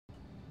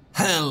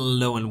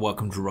Hello and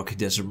welcome to Rocky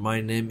Desert.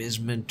 My name is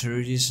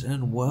Menturius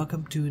and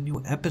welcome to a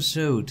new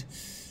episode.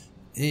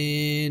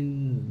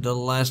 In the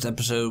last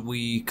episode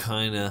we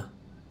kinda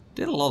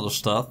did a lot of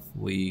stuff.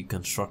 We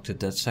constructed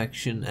that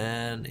section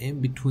and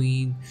in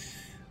between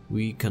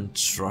we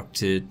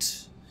constructed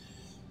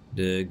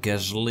the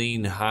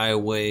gasoline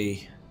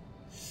highway,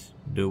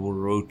 the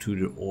road to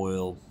the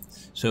oil.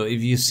 So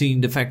if you've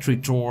seen the factory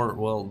tour,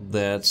 well,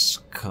 that's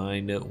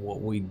kinda what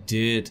we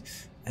did.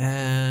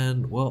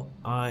 And well,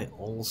 I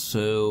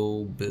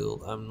also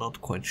built, I'm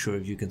not quite sure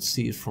if you can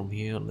see it from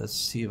here. Let's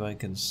see if I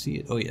can see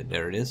it. Oh yeah,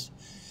 there it is.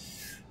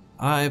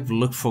 I've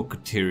looked for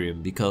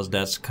Caterium because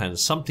that's kind of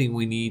something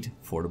we need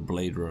for the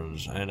Blade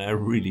Runners, and I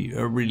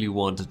really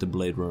wanted the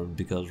Blade Runner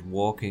because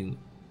walking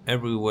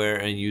everywhere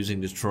and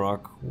using the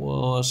truck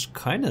was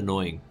kind of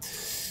annoying.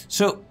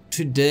 So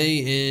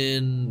today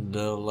in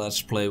the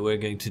Let's Play we're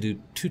going to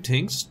do two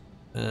things.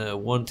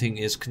 One thing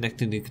is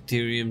connecting the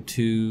Caterium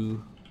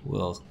to,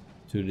 well,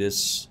 to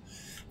this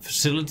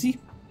facility,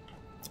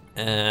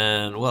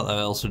 and well,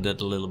 I also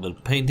did a little bit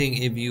of painting.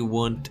 If you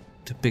want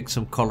to pick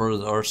some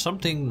colors or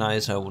something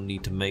nice I will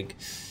need to make,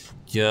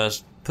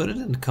 just put it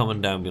in the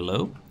comment down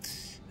below.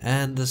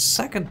 And the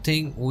second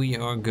thing we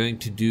are going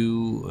to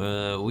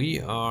do, we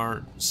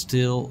are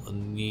still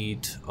in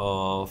need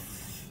of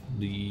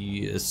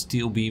the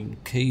steel beam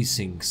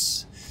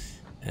casings,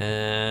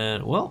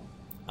 and well,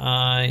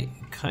 I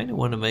kind of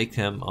want to make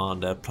them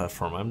on that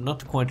platform. I'm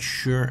not quite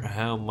sure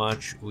how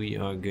much we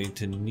are going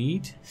to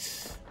need,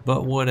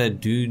 but what I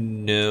do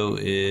know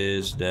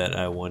is that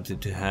I wanted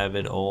to have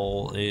it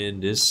all in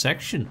this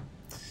section,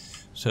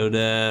 so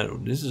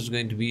that this is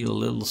going to be a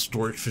little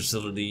storage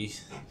facility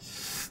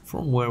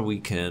from where we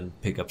can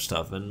pick up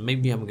stuff. And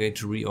maybe I'm going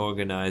to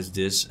reorganize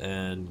this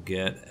and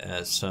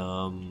get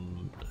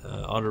some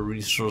other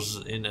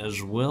resources in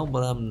as well,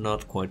 but I'm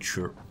not quite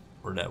sure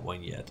for that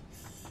one yet.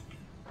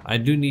 I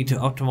do need to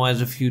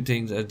optimize a few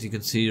things. As you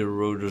can see, the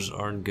rotors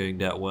aren't going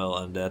that well,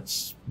 and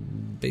that's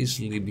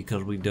basically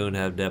because we don't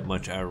have that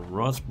much iron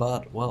rods.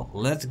 But well,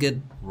 let's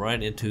get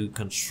right into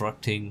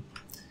constructing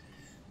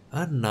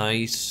a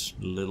nice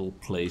little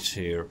place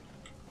here,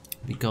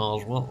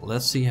 because well,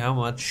 let's see how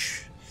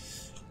much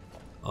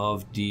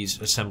of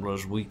these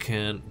assemblers we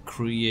can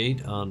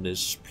create on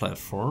this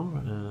platform.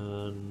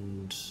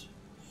 And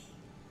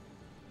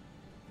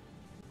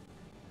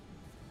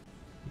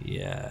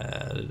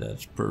yeah,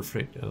 that's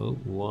perfect. Oh,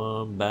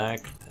 one back,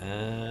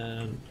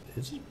 and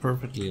this is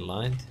perfectly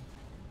aligned.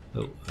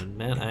 Oh, and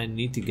man, I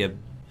need to get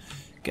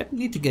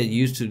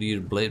used to these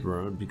Blade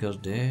Runners because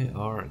they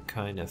are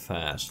kind of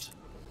fast.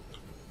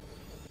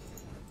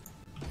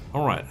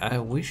 All right, I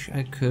wish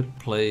I could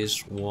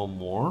place one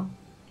more,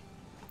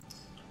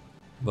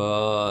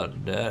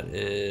 but that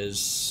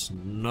is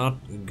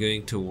not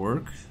going to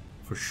work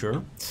for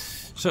sure.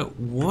 So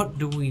what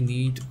do we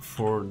need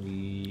for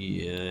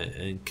the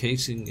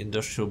encasing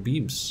industrial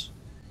beams?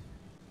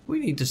 We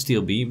need the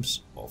steel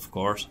beams, of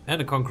course,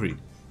 and the concrete.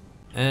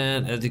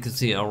 And as you can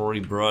see, I already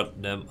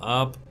brought them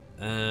up,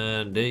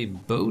 and they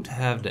both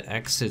have the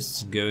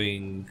exits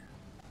going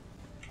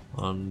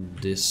on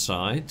this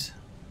side.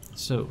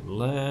 So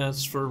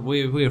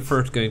we're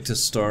first going to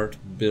start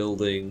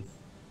building.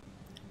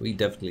 We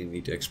definitely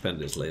need to expand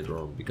this later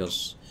on,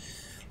 because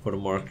for the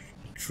Mark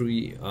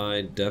III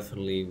I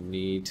definitely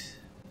need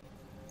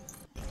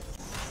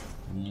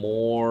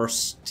more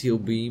steel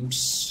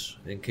beams,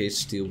 encased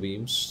steel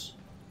beams.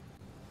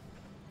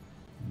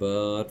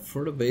 But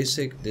for the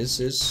basic, this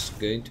is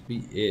going to be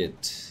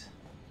it.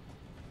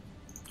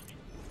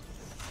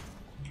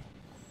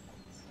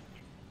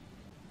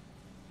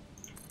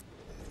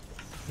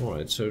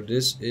 Alright, so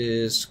this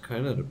is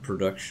kind of the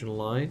production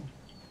line,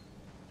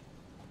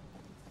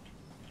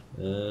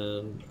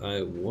 and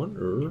I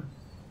wonder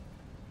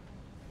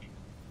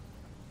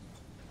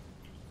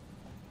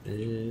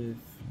if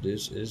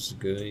this is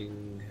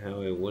going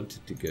how I want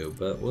it to go,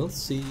 but we'll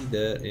see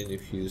that in a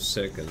few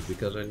seconds,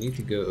 because I need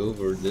to go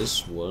over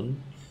this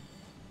one.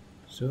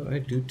 So I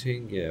do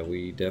think, yeah,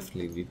 we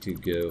definitely need to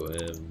go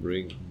and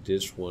bring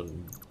this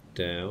one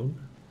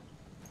down.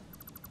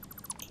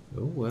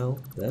 Oh well,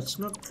 that's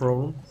not a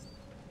problem.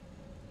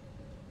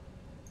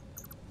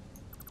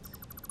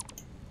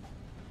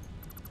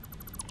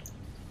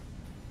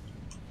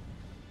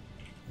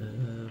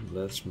 And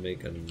let's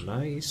make a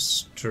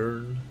nice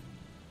turn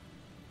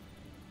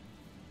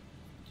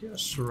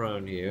just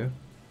around here,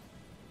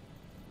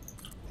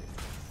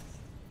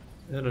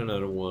 and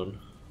another one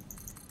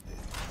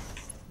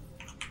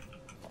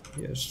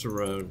just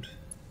around.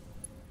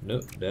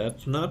 Nope,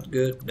 that's not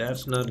good.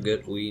 That's not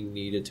good. We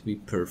need it to be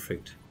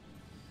perfect.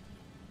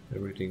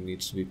 Everything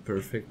needs to be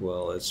perfect.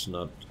 Well, it's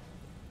not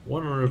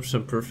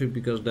 100% perfect,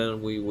 because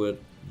then we would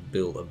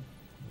build a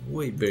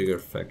way bigger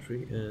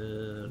factory.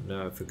 And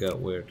now I forgot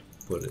where to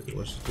put it.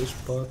 Was it this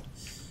spot?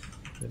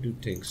 I do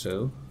think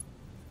so.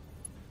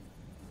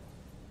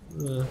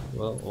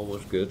 Well,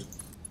 almost good.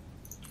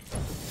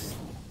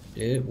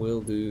 It will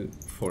do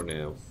for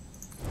now.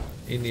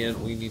 In the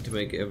end, we need to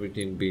make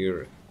everything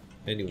bigger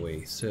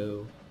anyway,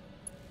 so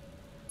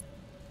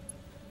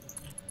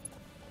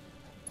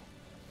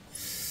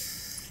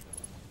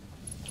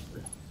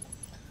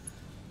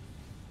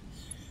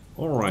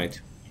Alright.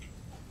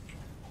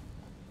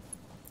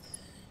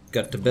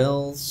 Got the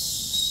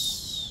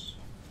bells.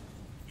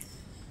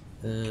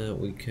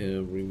 We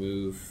can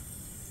remove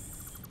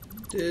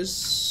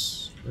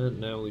this.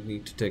 And now we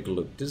need to take a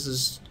look. This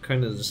is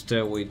kind of the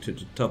stairway to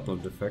the top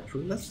of the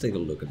factory. Let's take a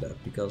look at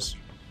that, because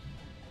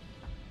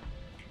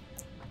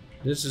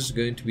this is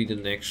going to be the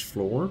next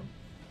floor.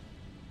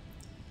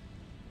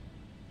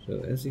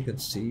 So as you can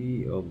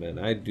see, oh man,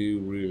 I do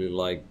really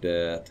like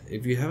that.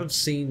 If you haven't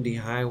seen the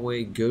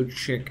highway, go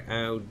check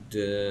out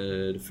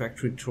the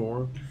factory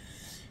tour.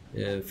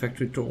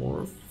 Factory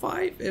tour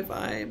 5, if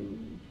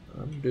I'm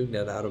doing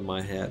that out of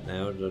my head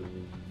now.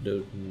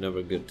 Those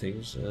never good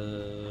things.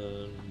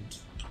 And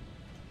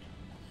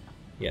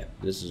yeah,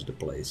 this is the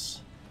place.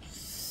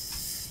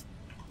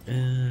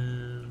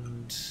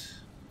 And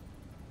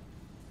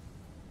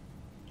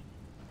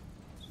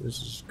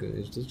this is good.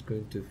 Is this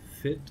going to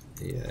fit?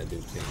 Yeah, I do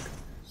think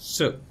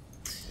so.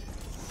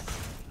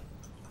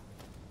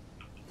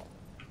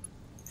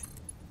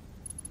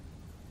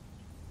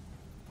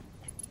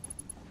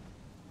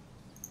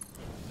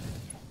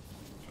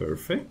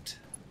 Perfect.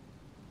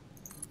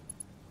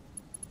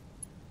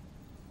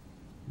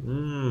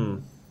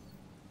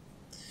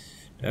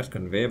 That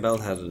conveyor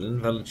belt has an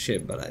invalid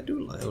shape, but I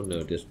do like. Oh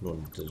no, this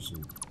one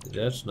doesn't.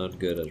 That's not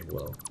good as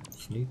well.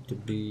 This needs to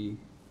be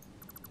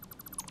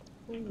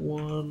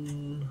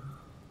one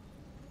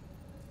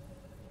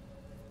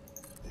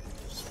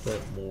step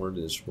more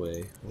this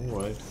way.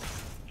 Alright.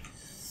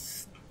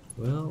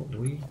 Well,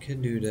 we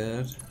can do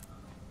that.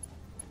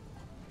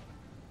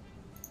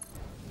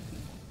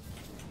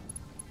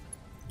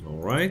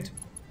 Alright.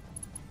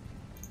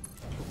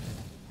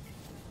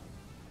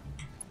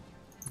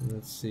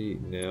 Let's see,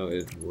 now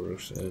it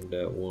works, and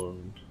that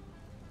one.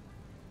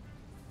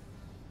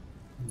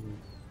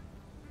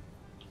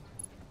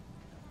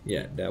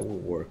 Yeah, that will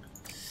work.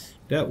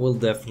 That will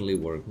definitely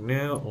work.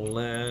 Now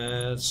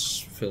let's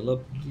fill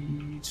up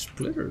the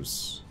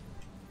splitters.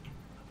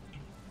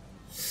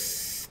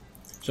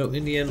 So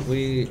in the end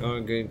we are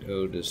going to,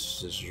 oh,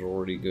 this is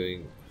already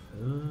going,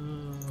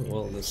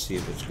 well, let's see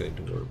if it's going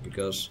to work,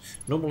 because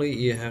normally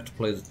you have to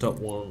play the top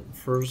one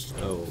first.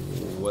 Oh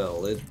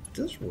well, it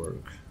does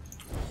work.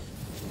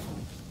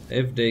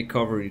 If they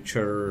cover each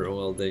other,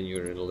 well, then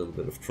you're in a little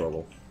bit of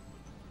trouble.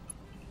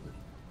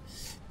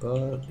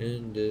 But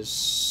in this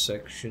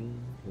section,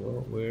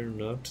 well, we're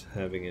not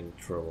having any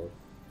trouble.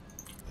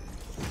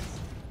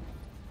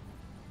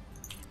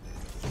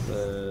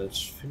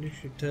 Let's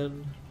finish it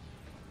then.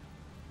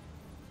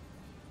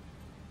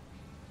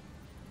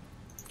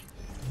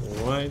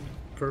 Alright,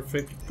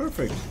 perfect,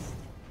 perfect.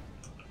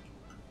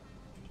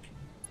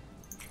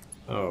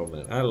 Oh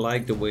man, I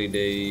like the way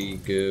they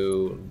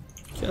go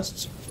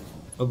just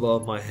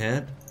above my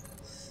head.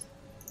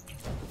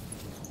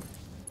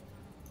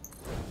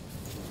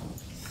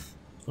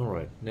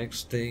 Alright,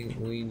 next thing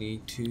we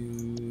need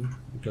to,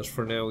 because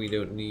for now we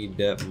don't need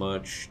that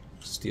much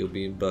steel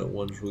beam, but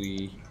once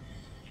we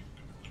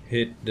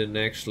hit the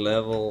next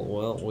level,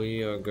 well,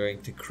 we are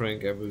going to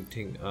crank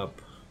everything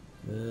up,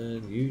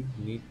 and you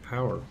need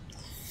power.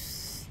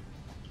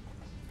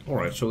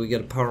 Alright, so we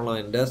got a power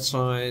line on that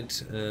side.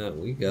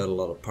 We got a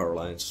lot of power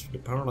lines. The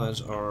power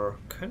lines are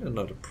kind of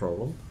not a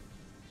problem.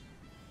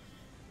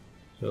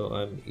 So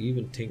I'm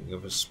even thinking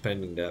of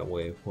expanding that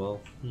way.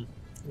 Well,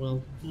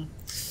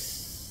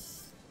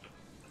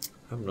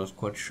 I'm not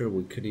quite sure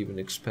we could even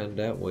expand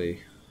that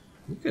way.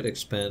 We could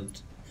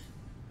expand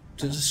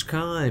to the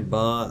sky,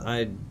 but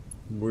I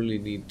really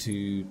need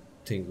to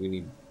think we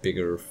need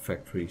bigger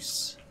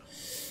factories.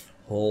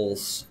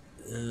 Halls.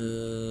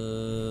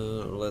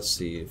 Let's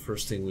see.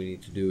 First thing we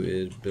need to do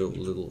is build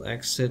a little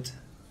exit.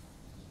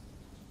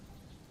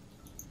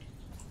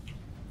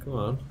 Come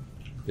on,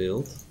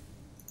 build.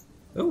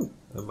 Oh,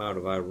 I'm out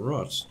of iron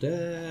rods.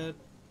 That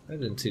I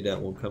didn't see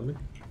that one coming.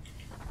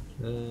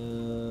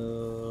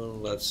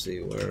 Let's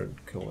see, where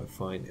can I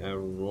find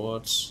iron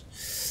rods?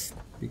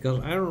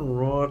 Because iron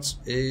rods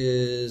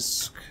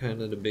is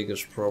kind of the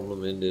biggest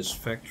problem in this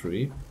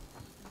factory.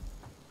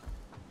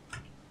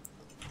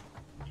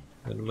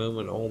 At the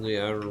moment, all the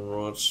iron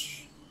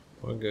rods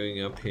are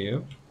going up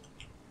here.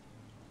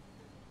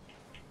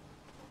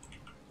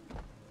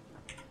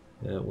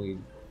 And we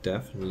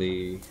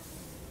definitely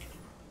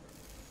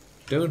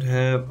don't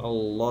have a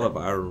lot of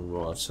iron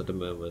rods at the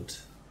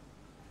moment.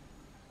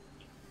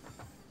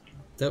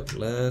 So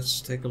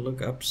let's take a look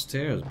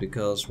upstairs,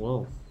 because,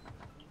 well,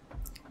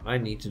 I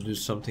need to do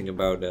something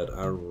about that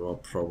iron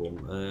rod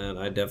problem, and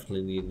I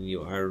definitely need a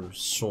new iron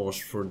source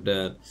for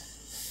that.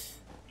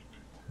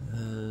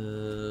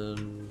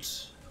 And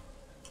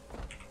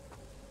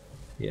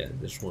yeah,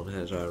 this one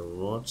has iron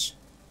rods.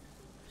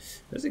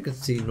 As you can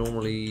see,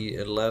 normally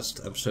in the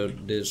last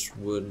episode this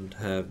wouldn't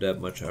have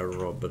that much iron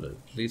rod, but at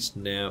least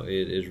now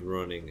it is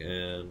running,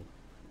 and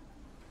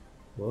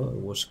well,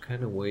 it was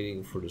kind of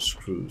waiting for the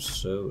screws,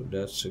 so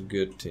that's a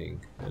good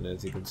thing. And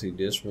as you can see,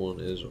 this one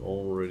is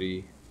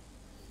already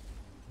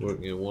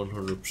working at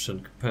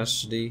 100%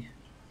 capacity,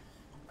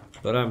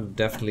 but I'm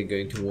definitely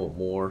going to want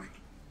more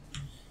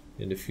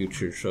in the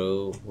future.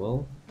 So,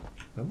 well,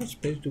 How much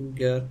space do we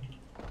got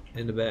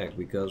in the back?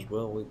 Because,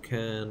 well, we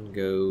can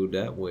go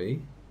that way.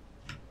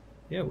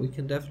 Yeah, we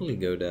can definitely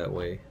go that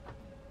way.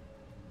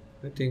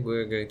 I think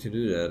we're going to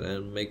do that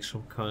and make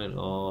some kind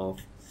of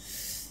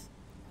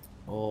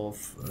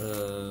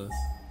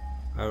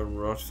iron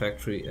rod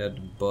factory at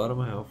the bottom.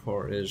 How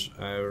far is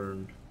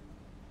iron?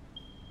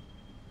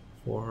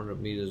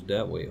 400 meters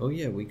that way. Oh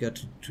yeah, we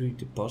got 3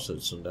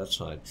 deposits on that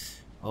side.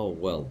 Oh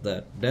well,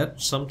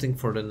 that's something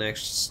for the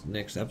next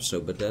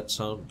episode, but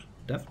that's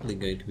definitely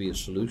going to be a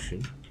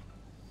solution.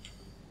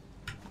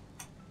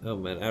 Oh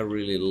man, I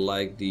really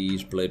like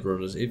these blade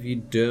runners. If you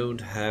don't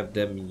have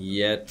them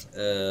yet,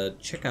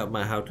 check out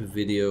my how-to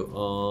video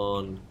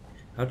on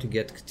how to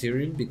get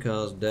Caterium,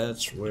 because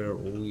that's where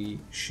we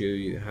show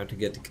you how to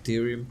get the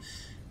Caterium.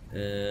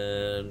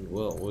 And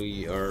well,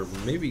 we are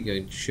maybe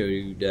going to show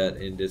you that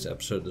in this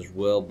episode as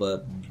well,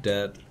 but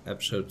that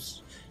episode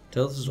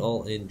tells us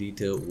all in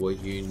detail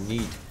what you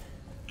need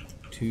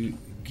to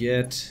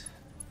get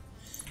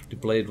the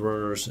blade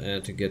runners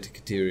and to get the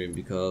Caterium,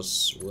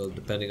 because, well,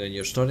 depending on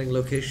your starting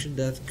location,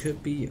 that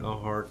could be a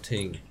hard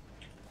thing.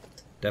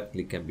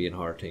 Definitely can be a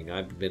hard thing.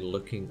 I've been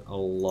looking a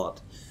lot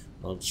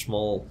on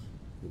small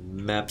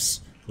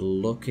maps,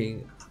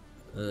 looking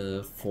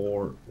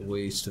for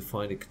ways to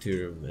find a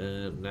Caterium,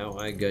 and now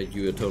I got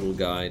you a total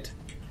guide.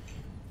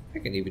 I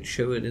can even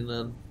show it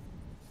in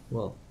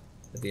well,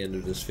 at the end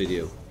of this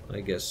video, I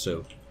guess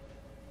so.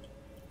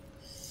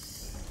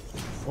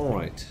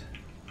 Alright,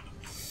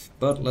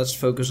 but let's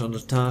focus on the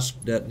task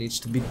that needs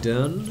to be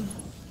done.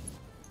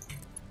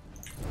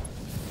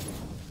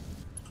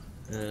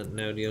 And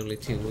now the only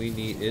thing we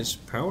need is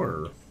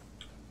power.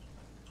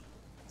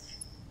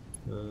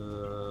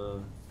 I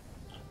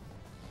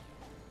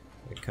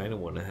kind of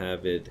want to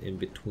have it in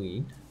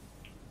between.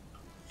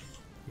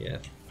 Yeah.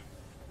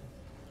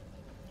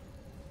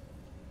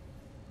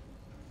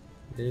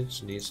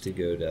 It needs to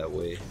go that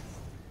way.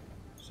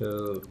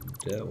 So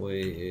that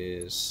way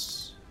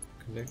is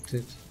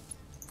connected.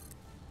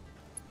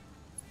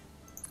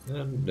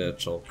 And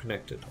that's all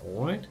connected.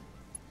 Alright.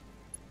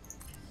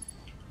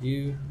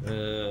 You,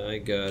 I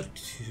got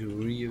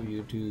 3 of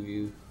you, 2 of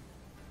you.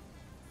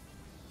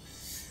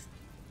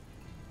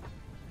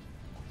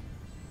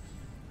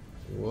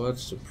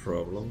 What's the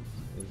problem?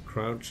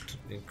 Encroached.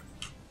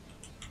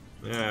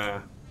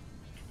 Yeah,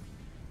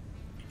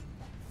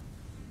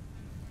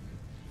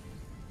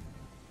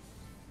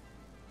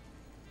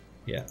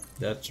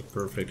 that's a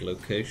perfect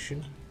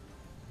location.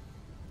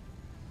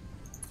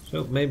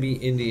 So maybe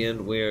in the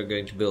end we are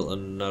going to build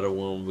another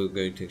one. We're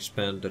going to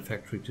expand the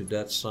factory to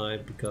that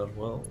side, because,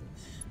 well,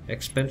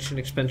 expansion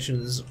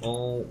is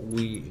all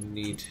we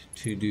need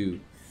to do.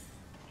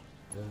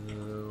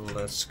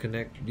 Let's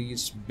connect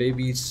these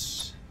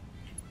babies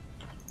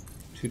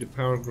to the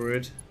power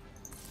grid,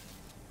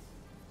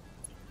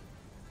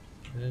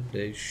 and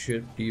they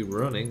should be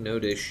running. No,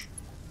 they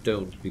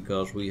don't,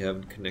 because we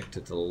haven't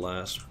connected the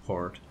last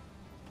part,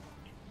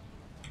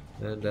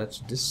 and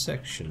that's this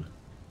section.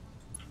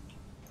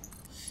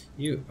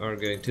 You are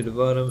going to the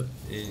bottom,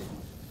 and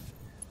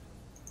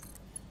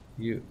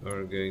you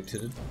are going to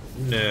the...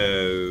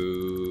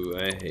 No,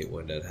 I hate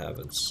when that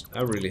happens.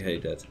 I really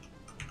hate that.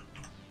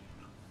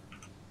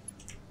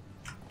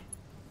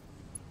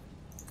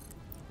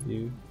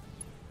 You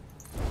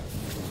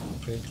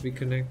going to be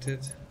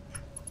connected,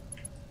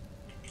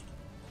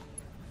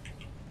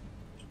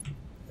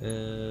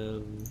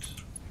 and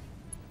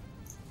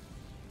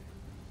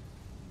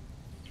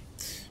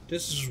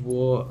this is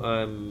what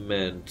I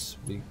meant,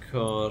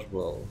 because,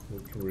 well, we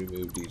can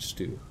remove these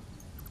two.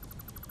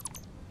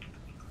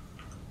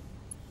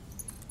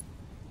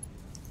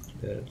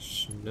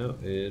 That's no,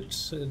 it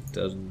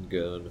doesn't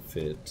gonna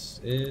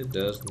fit. It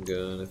doesn't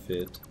gonna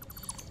fit.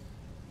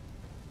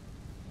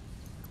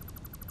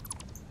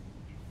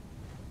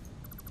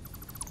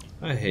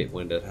 I hate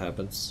when that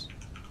happens.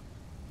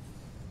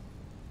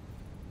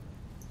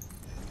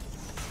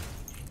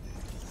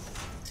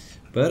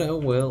 But oh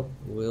well,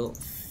 we'll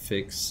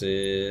fix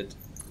it,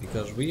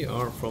 because we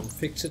are from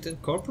FICSIT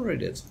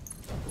Incorporated.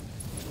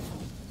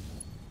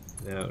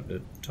 Now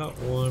the top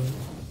one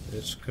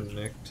is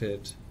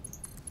connected,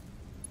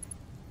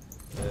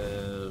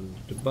 and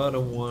the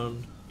bottom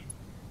one,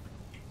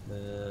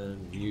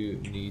 and you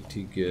need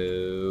to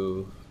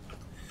go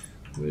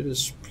with a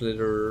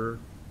splitter.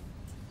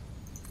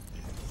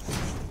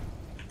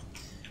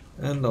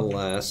 And the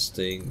last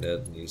thing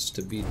that needs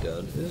to be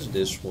done is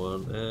this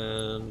one,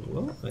 and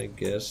well, I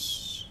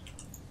guess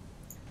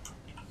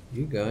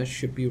you guys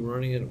should be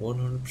running at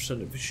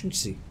 100%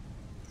 efficiency.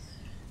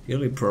 The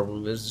only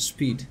problem is the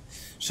speed.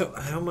 So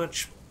how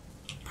much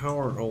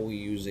power are we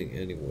using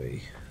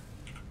anyway?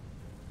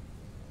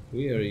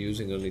 We are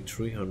using only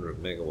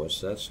 300 megawatts,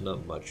 that's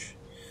not much.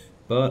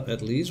 But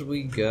at least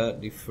we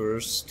got the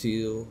first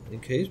steel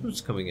encasements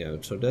coming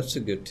out, so that's a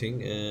good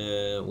thing.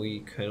 And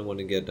we kind of want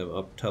to get them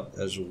up top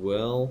as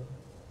well.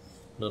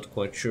 Not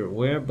quite sure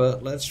where,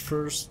 but let's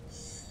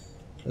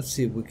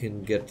see if we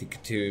can get the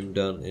Caterium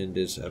done in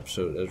this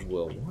episode as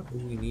well. What do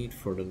we need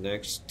for the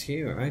next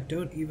tier? I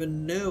don't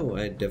even know.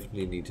 I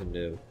definitely need to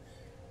know.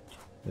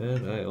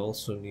 And I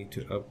also need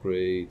to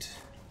upgrade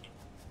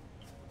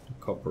the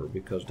copper,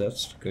 because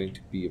that's going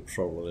to be a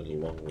problem in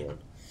the long run.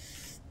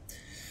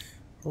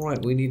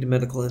 Alright, we need a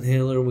medical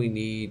inhaler, we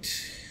need...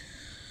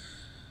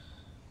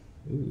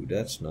 Ooh,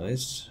 that's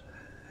nice.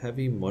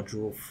 Heavy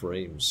modular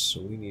frames,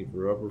 so we need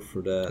rubber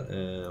for that,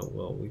 and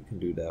well, we can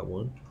do that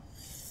one.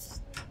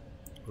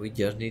 We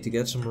just need to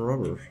get some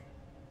rubber.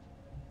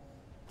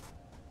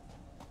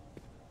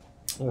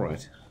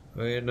 Alright,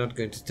 we're not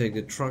going to take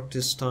the truck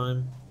this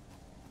time.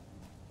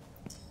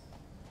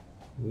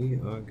 We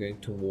are going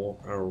to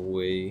walk our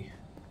way.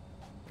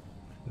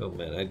 Oh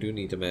man, I do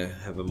need to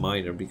have a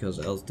miner, because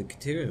else the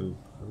deuterium,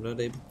 I'm not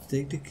able to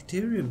take the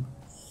deuterium.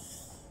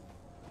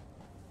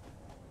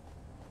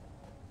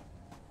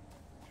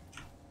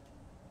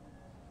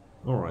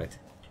 Alright,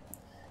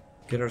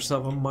 get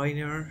ourselves a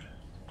miner.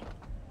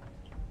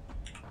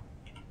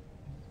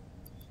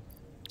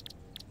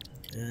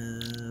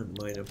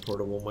 Miner,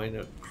 portable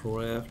miner,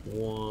 craft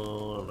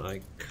one.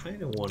 I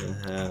kind of want to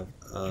have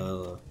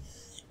a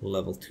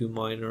level 2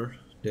 miner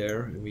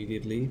there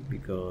immediately,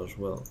 because,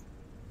 well,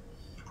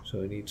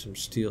 so I need some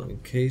steel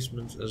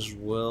encasements as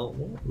well.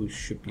 Well, we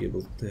should be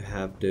able to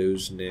have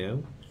those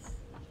now.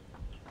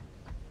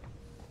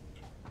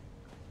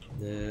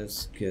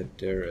 Let's get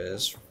there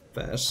as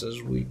fast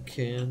as we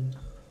can.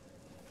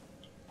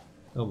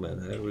 Oh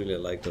man, I really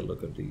like the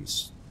look of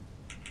these.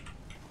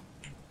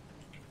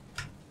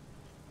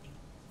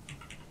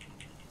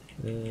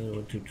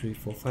 1, 2, 3,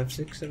 4, 5,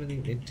 6, 7,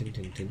 8, 9, 10,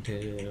 10, 10,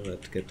 10.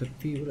 Let's get a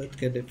few, let's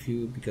get a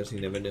few, because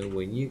you never know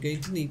when you're going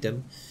to need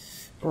them.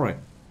 Alright.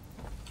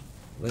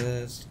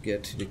 Let's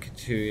get to the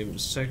deuterium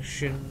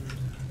section.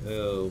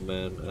 Oh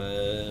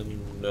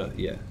man,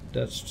 yeah,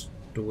 that's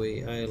the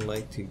way I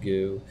like to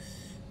go.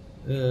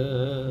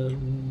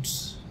 And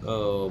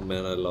oh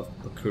man, I love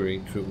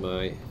occurring through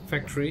my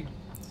factory.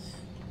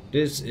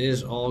 This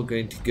is all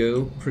going to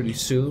go pretty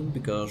soon,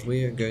 because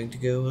we are going to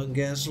go on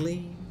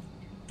gasoline.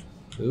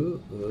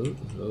 Oh,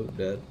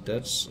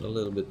 that's a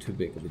little bit too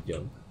big of a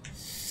jump.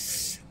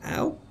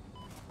 Ow!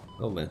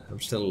 Oh man,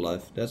 I'm still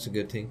alive. That's a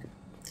good thing.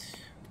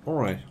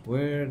 Alright,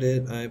 where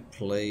did I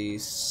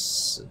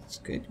place... It's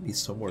going to be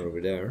somewhere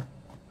over there.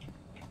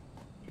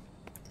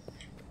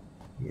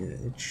 Yeah,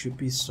 it should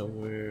be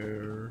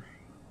somewhere...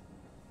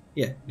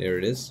 Yeah, there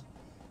it is.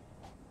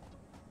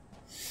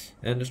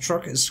 And the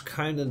truck is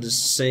kind of the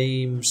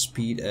same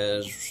speed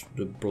as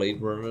the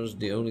Blade Runners.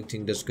 The only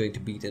thing that's going to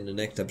beat in the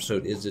next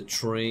episode is the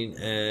train,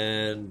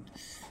 and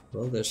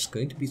well, there's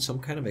going to be some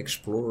kind of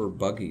explorer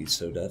buggy,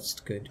 so that's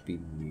going to be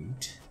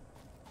neat.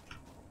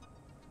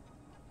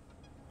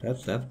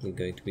 That's definitely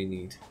going to be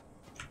neat.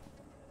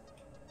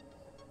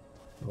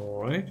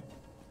 Alright.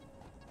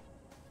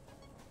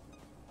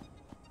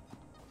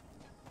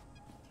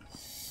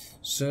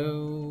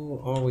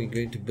 So, are we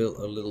going to build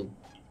a little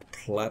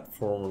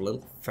platform, a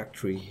little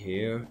factory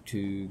here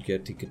to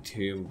get the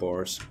deuterium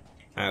bars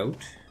out?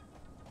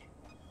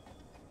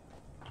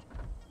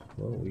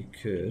 Well, we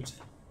could.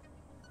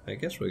 I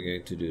guess we're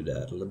going to do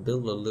that.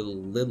 Build a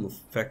little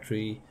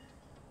factory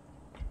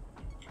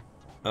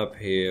up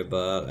here,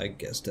 but I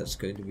guess that's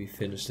going to be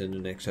finished in the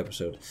next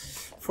episode.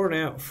 For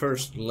now,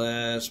 first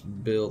let's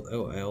build...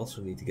 Oh, I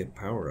also need to get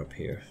power up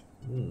here.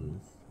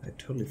 I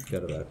totally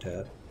forgot about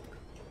that.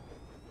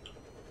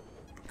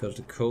 Because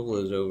the coal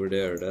is over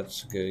there,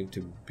 that's going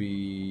to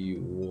be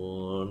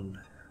one.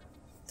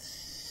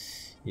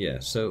 Yeah,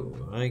 so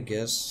I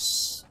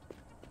guess...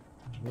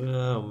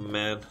 Oh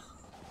man.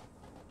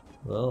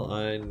 Well,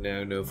 I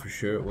now know for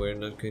sure we're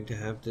not going to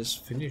have this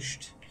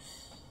finished.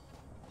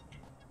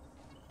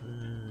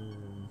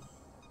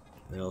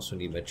 I also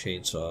need my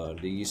chainsaw.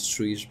 These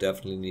trees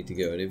definitely need to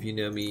go, and if you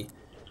know me,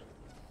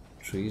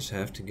 trees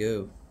have to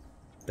go.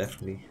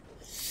 Definitely.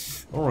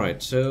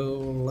 Alright, so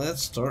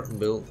let's start and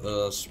build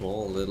a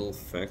small little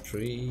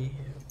factory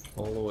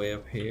all the way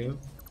up here.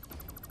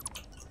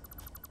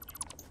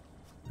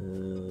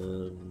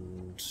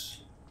 And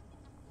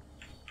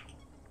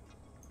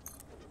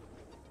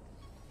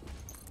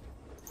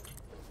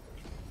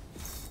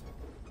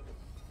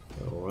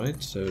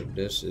alright, so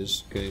this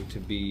is going to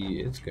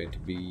be, it's going to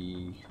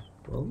be,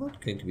 well,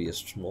 not going to be a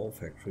small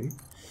factory.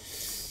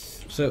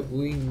 So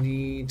we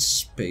need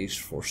space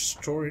for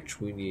storage,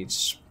 we need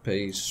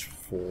space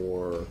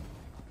for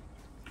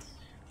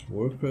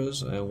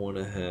workers. I want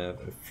to have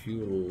a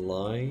few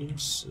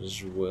lines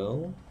as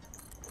well.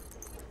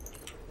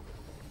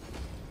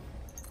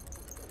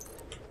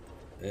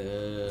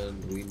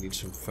 And we need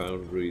some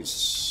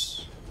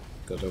foundries,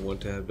 because I want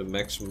to have the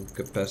maximum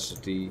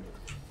capacity.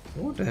 I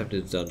want to have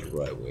this done the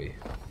right way.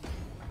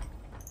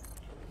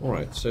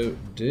 Alright, so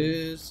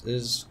this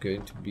is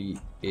going to be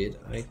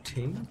it, I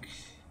think.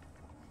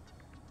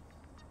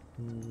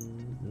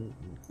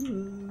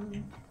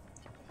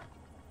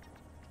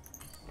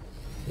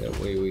 That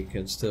way we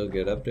can still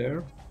get up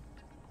there.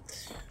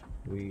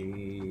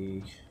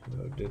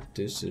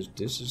 This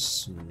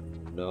is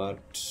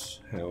not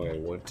how I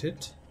want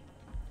it.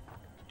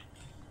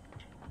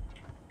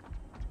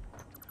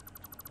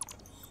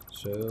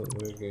 So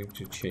we're going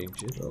to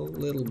change it a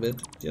little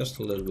bit, just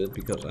a little bit,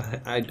 because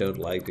I don't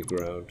like the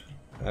ground.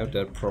 I had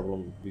that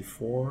problem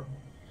before.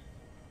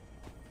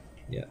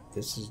 Yeah,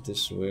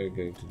 we're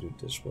going to do it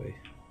this way.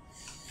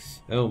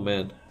 Oh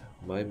man,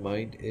 my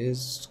mind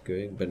is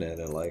going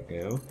banana like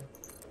now.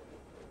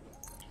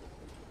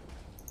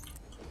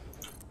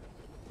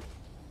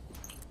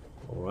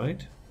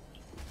 Alright.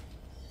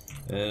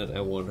 And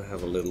I want to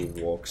have a little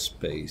walk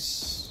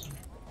space.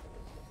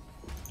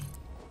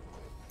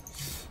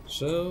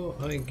 So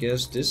I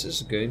guess this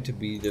is going to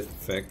be the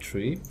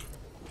factory.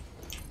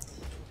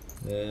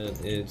 And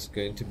it's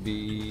going to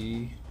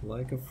be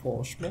like a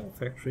small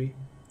factory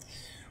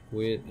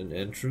with an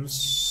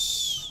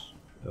entrance.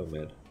 Oh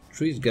man,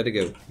 trees gotta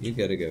go, you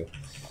gotta go.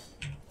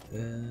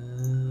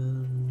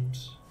 And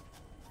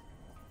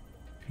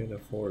can't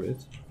afford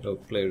it. Oh,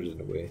 players in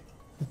the way.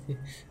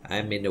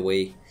 I'm in the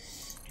way.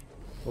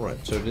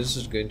 Alright, so this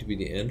is going to be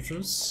the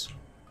entrance.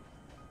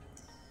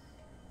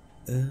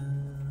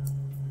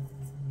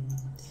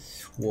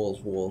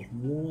 Walls, walls,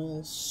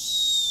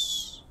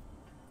 walls.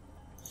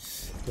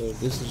 So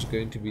this is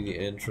going to be the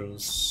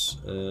entrance,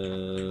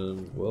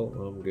 and well,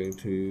 I'm going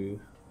to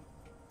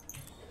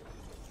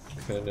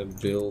kind of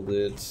build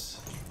it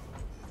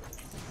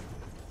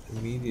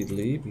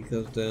immediately,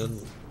 because then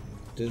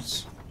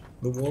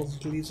the walls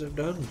at least are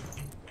done.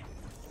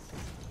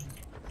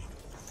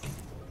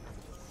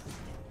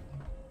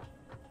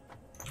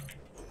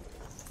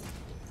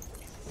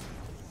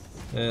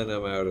 And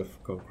I'm out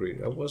of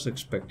concrete. I was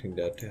expecting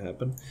that to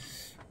happen.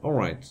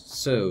 Alright,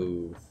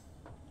 so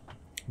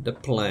the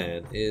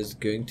plan is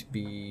going to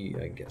be,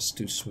 I guess,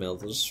 2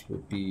 smelters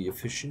would be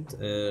efficient,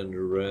 and the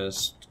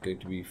rest going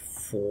to be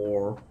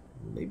 4,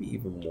 maybe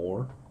even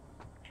more.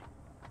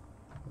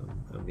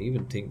 I'm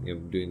even thinking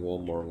of doing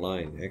 1 more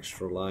line,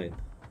 extra line.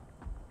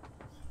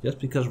 Just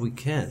because we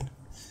can.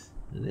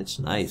 And it's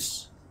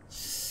nice.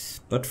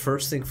 But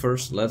first thing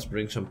first, let's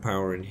bring some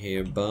power in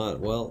here.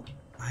 But, well,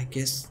 I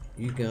guess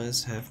you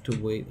guys have to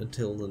wait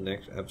until the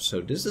next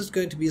episode. This is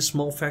going to be a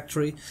small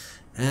factory,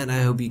 and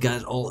I hope you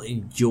guys all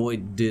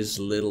enjoyed this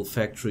little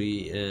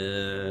factory,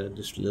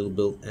 this little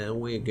build,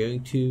 and we're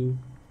going to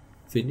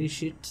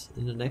finish it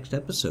in the next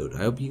episode. I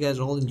hope you guys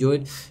all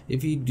enjoyed.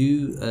 If you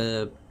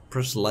do,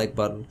 press the like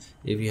button.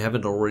 If you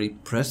haven't already,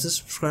 press the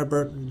subscribe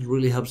button. It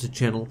really helps the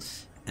channel.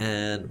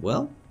 And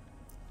well,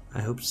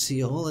 I hope to see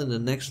you all in the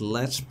next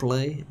Let's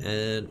Play.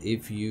 And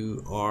if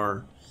you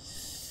are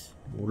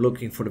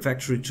looking for the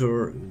factory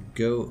tour,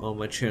 go on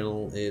my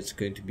channel. It's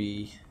going to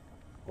be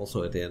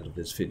also at the end of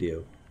this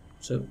video.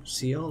 So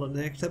see you all in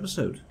the next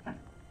episode.